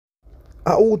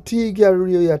A OT girl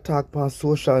really attack on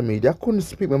social media. I couldn't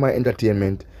speak with my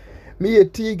entertainment. Me a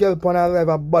T girl upon her life,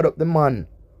 I bad up the man.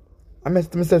 I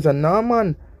messed myself say, nah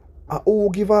man, I who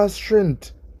give her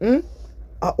strength. I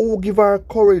who give her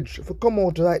courage to come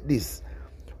out like this.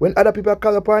 When other people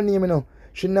call up her name,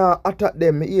 she now attack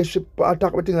them. Me hear she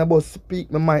attack me things about speak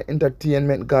with my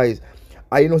entertainment, guys.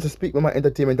 I to speak with my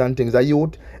entertainment and things. A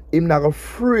youth, him not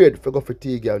afraid to go for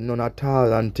T girl, none at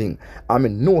all and thing. I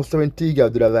mean, no, so when T girl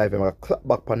do the live, I'm gonna clap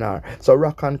back on her. So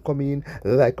rock and come in,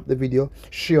 like up the video,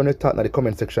 share on the top in the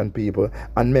comment section, people,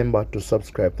 and remember to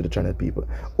subscribe to the channel, people.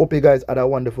 Hope you guys had a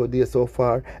wonderful day so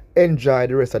far. Enjoy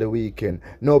the rest of the weekend.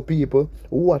 Now, people,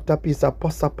 what a piece of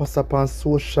passa on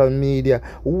social media.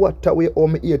 What a way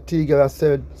me here T girl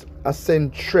I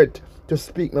send threat to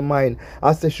speak my mind.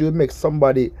 I say she would make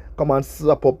somebody come and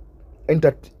slap up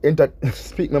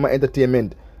speak my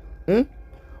entertainment.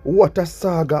 What a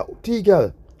saga.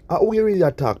 T-girl, who you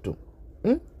really talk to?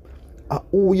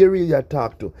 Who you really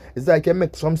talk to? It's like you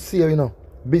make some sale,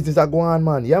 Business are go on,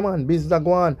 man. Yeah, man, business are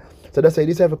go on. So that's why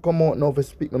this have to come out now to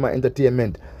speak with my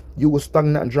entertainment. You was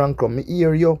stagnant and drunk from me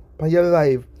hear you on your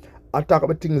live. I talk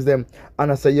about things them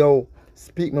and I say, yo,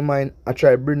 speak my mind. I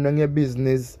try to bring down your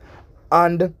business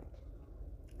and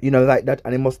like that,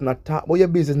 and he must not talk about your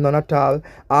business none at all,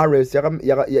 or else you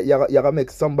gotta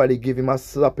make somebody give him a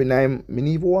slap in him. Me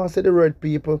never want to say the word,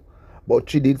 people, but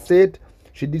she did say it.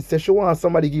 She did say she want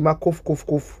somebody give him a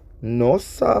cuff. No,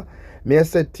 sir. Me I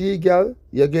said, T girl,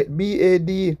 you get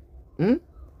BAD.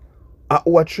 I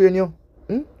who train you.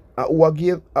 I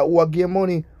who give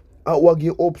money. I who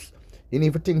give hopes. You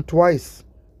need to think twice.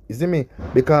 You see me?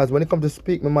 Because when it comes to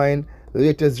speak my mind,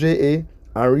 latest JA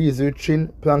and researching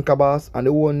Plankabas and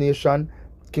the whole nation,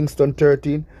 Kingston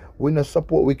 13, we no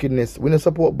support wickedness, we no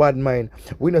support bad mind,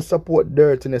 we no support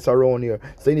dirtiness around here.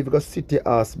 So you need to go sit your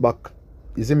ass back.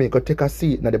 You see me? Go take a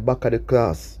seat in the back of the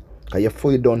class. Because you're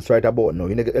fully done right about now.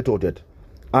 You need to get out yet.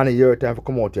 And your time to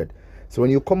come out yet. So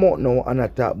when you come out now and I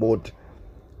talk about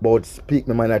speak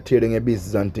my mind and trading your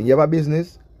business and thing. You have a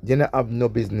business, you don't have no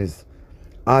business.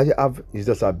 All you have is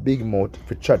just a big mouth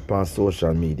for chat on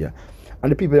social media.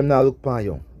 And the people them now look upon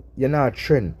you. You're not a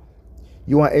trend.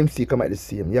 You want MC come at the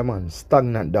same. Yeah man,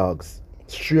 stagnant dogs.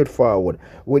 Straightforward.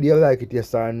 Whether you like it,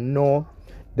 yes or no,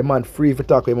 the man free for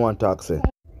talk when you want to talk, say.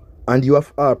 And you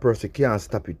have our person can't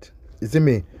stop it. You see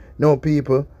me? No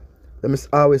people, let me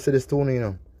always say this to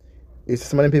you, You see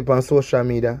some of them people on social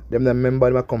media, them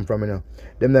remember where they come from,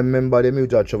 Them remember the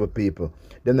mutual trouble people.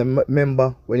 Them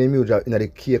remember when they mutual in the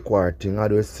cake war thing, how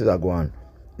those still go on.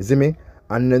 You see me?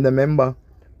 And then remember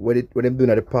what them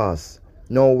doing at the past.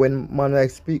 Now when man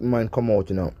like speak man come out,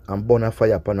 and burn a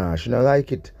fire upon her, she don't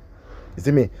like it. You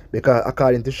see me? Because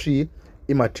according to she,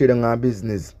 he might trade on her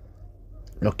business.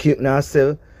 No cake now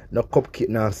sell, no cupcake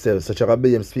now sell. So she can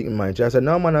be him speaking mind. She said,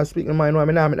 no man, I speak mind, no, I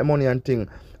mean I make the money and thing.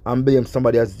 And blame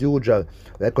somebody as usual.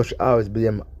 Like she always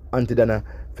blame Auntie Dana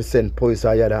for send police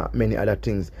or many other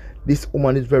things. This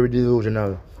woman is very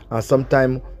delusional. And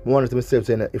sometimes I wonder to myself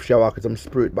saying if she walk with some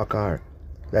spirit back at her.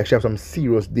 Like she have some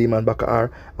serious demon back at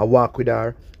her. I walk with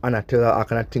her and I tell her all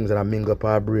kind of things that I mingle up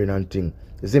her brain and thing.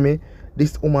 You see me?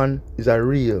 This woman is a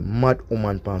real mad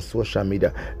woman on social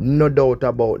media. No doubt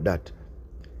about that.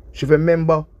 She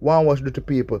remember what she do to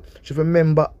people. She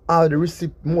remember all the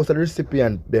most of the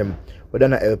recipients them but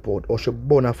then I help out. Or she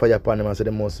burn a fire upon them and say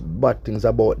the most bad things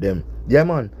about them. Yeah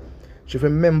man. She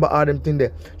remember all them things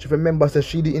there. She remember say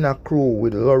she did in a crew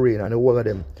with Lorraine and the whole of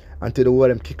them until the whole of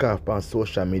them kick off on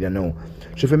social media now.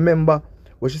 She remember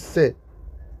what she said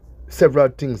several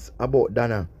things about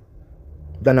Dana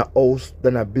house,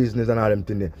 Dana business and all them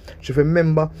things there. She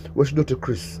remember what she do to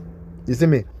Chris. You see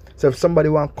me? So if somebody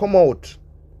want to come out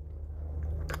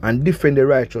and defend the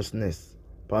righteousness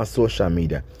on social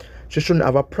media, she shouldn't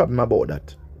have a problem about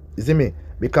that. You see me?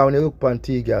 Because when you look upon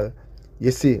T girl,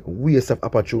 you see waste of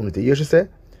opportunity. You should say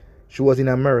she was in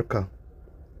America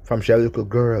from she a little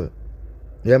girl.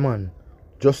 Yeah man.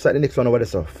 Just like the next one over there,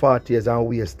 so 40 years and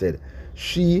wasted.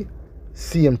 She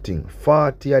same thing.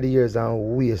 40 years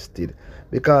and wasted.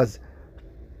 Because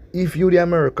if you the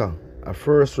America, a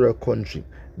first world country,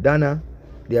 Dana,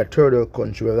 they are third world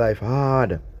country where life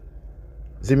hard.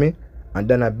 See me? And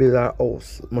then I build her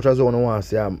house. Much as I want to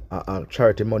say a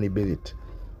charity money build it.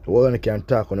 One can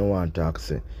talk when I want to talk.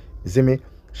 Say. You see me?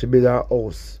 She build her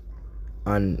house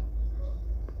and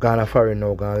gonna foreign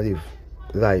now gonna live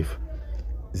life.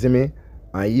 You see me?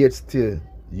 And yet still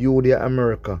you the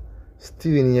America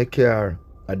still in your car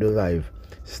I do life.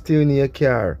 Still in your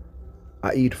car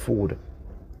I eat food.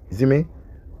 You see me?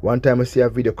 One time I see a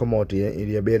video come out in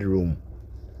your bedroom.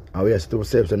 And we are still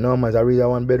safe. So no man, I really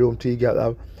want bedroom tea girl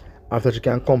have. After she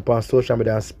can come on social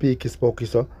media and speak his spoke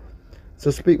so. So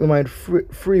speak my mind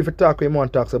free for talk when man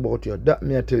talks about you. That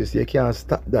me I tell you, so you can't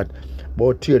stop that.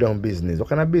 But tear down business. What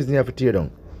kind of business you have to tear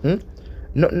down?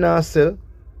 Nothing I sell.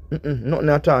 Nothing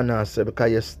at all now sell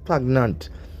because you're stagnant.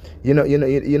 You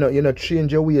know,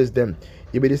 change your ways them.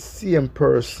 You be the same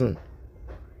person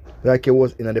like you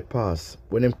was in the past.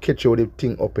 When them catch you with the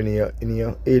thing up in your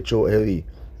HOLE. You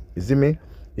see me?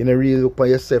 You know, really look for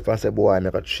yourself and say, boy, I'm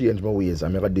going to change my ways,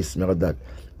 I'm going to this, I'm going to that.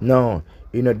 No,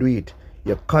 you don't do it.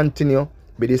 You continue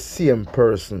be the same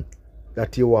person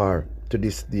that you are to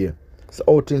this day. So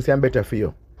how things can be better for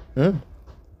you?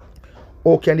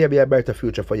 How can there be a better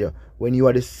future for you when you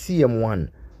are the same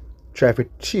one try to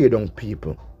tear down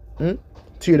people?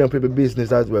 Tear down people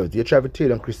business as well. You try to tear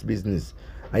down Chris business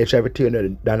and you try to tear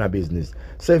down Dana business.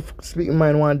 So if speaking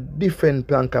mind one different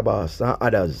plank boss and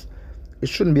others, it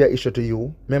shouldn't be an issue to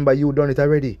you. Remember, you done it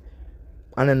already.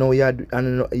 And I know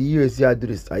years you do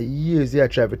this. Years you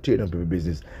try to tear down people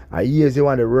business. Years you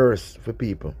want the worst for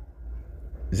people.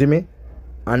 See me?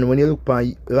 And when you look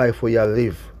at life where you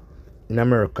live in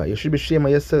America, you should be ashamed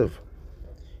of yourself.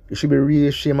 You should be really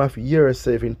ashamed of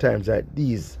yourself in times like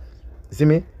these. See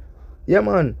me? Yeah,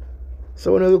 man.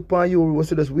 So when you look at you, you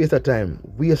just waste of time.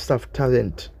 Waste of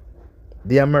talent.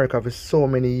 The America for so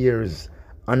many years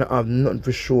and I have nothing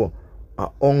for sure.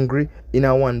 Are hungry in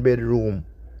a one bedroom.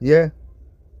 Yeah?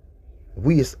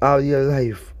 Waste all your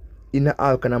life in a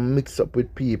all kind of mix up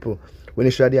with people. When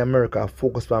you should the America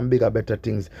focus on bigger, better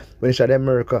things. When you should the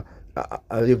America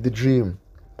live the dream.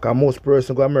 Because most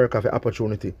person go America for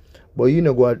opportunity. But you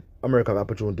know go America for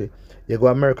opportunity. You go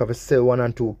America for sell 1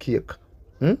 and 2 cake.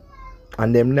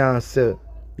 And them now sell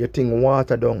your thing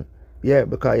water down. Yeah,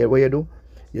 because what you do?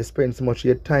 You spend so much of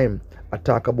your time to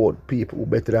talk about people who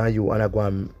better than you and are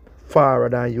going farther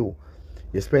than you.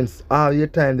 You spend all your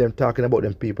time them talking about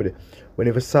them people when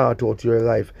you sort out your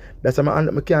life. That's why I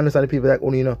can't understand the people like,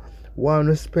 you know, want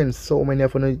to spend so many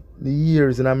of the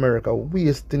years in America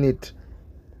wasting it,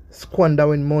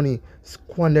 squandering money,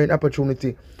 squandering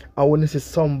opportunity. I want to see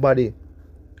somebody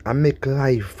and make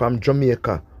life from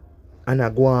Jamaica and I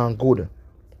go on good.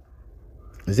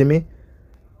 You see me?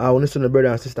 I want to see my brother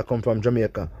and sister come from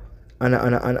Jamaica and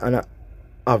I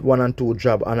have 1 and 2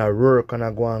 job and I work and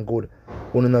I go on good.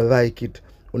 When you don't like it,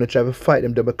 when you try to fight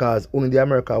them there because only the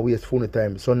America waste full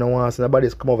time. So no one nobody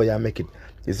come over here and make it.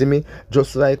 You see me?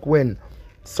 Just like when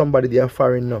somebody they are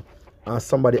foreign now and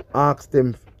somebody asks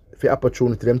them for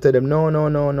opportunity, them tell them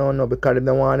no, because they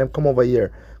don't want them come over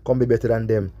here, come be better than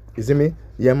them. You see me?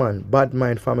 Yeah man, bad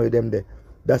mind family them there.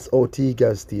 That's how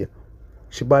T-girl stay.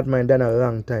 She bad mind done a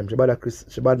long time. She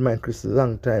bad mind Chris a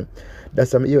long time.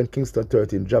 That's why even Kingston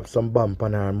 13 drop some bomb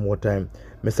on her more time.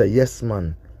 I say yes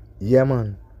man. Yeah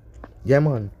man. Yeah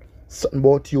man. Something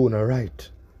about you not right.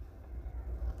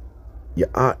 Your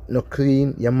heart not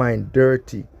clean, your mind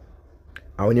dirty.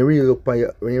 And when you really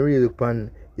look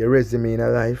on your resume in a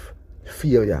life,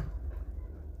 failure.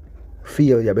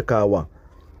 Failure because what?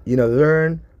 You know,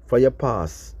 learn from your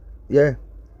past. Yeah.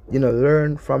 You know,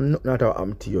 learn from nothing that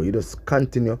happened to you. You just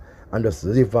continue and just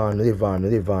live on.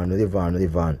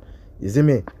 You see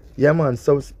me? Yeah man,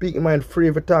 so speak your mind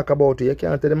free to talk about it. You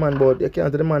can't tell the man about it. You can't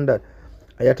tell the man that.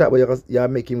 And you talk about you're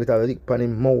making with a lick on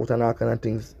him mouth and all kind of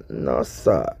things. No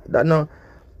sir. That's not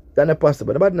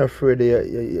possible. But not afraid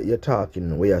you're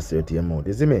talking where you say to your mouth.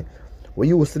 You see me? We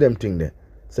used to them thing there.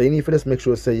 So you need to just make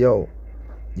sure say, yo,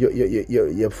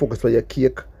 you focus on your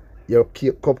cake. Your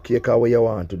cupcake or what you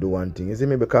want to do one thing. You see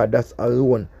me? Because that's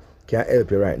alone can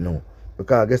help you right now.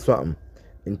 Because guess what?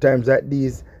 In times like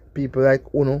these, people like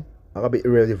Uno are a bit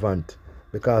irrelevant.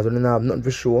 Because when you have nothing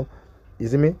for sure, you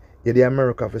see me? You're in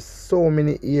America for so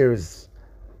many years.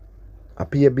 I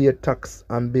pay your tax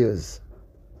and bills.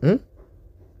 And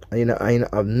you know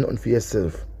have nothing for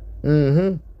yourself.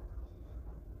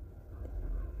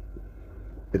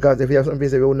 Because if you have something for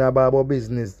yourself, you wouldn't have about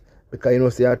business. Because you know,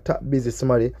 say you're top busy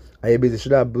somebody and your business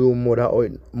should have blown more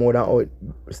than how it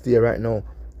stay right now.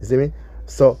 You see me?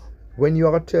 So when you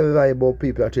are tell lie about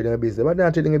people are trading a business, but they're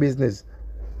not trading a business.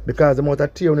 Because the amount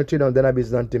of tear on the trade on a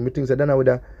business and thing, we think that they're with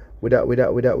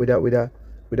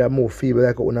a more feeble,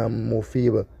 like a more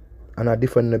feeble and a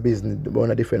different business,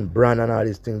 on a different brand and all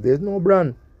these things. There's no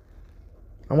brand.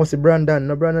 I must say brand done,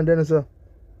 no brand and then sir.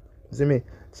 You see me?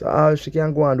 So all she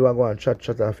can go and do, go and chat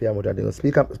off your mouth and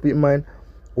speak mind.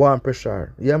 Go on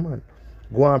pressure. Yeah man.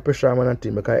 Go on pressure man and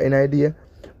thing. Because any idea,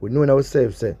 we know in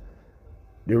ourselves say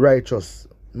the righteous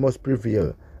must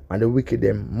prevail and the wicked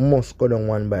them must go down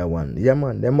one by one. Yeah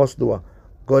man, they must go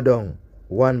down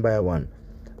one by one.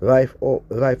 Life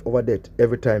over death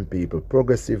every time people.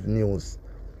 Progressive news.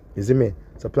 You see me?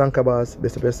 So Planka Boss,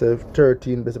 best of yourself,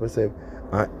 13, best of yourself,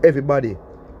 and everybody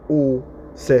who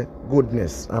say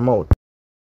goodness. I'm out.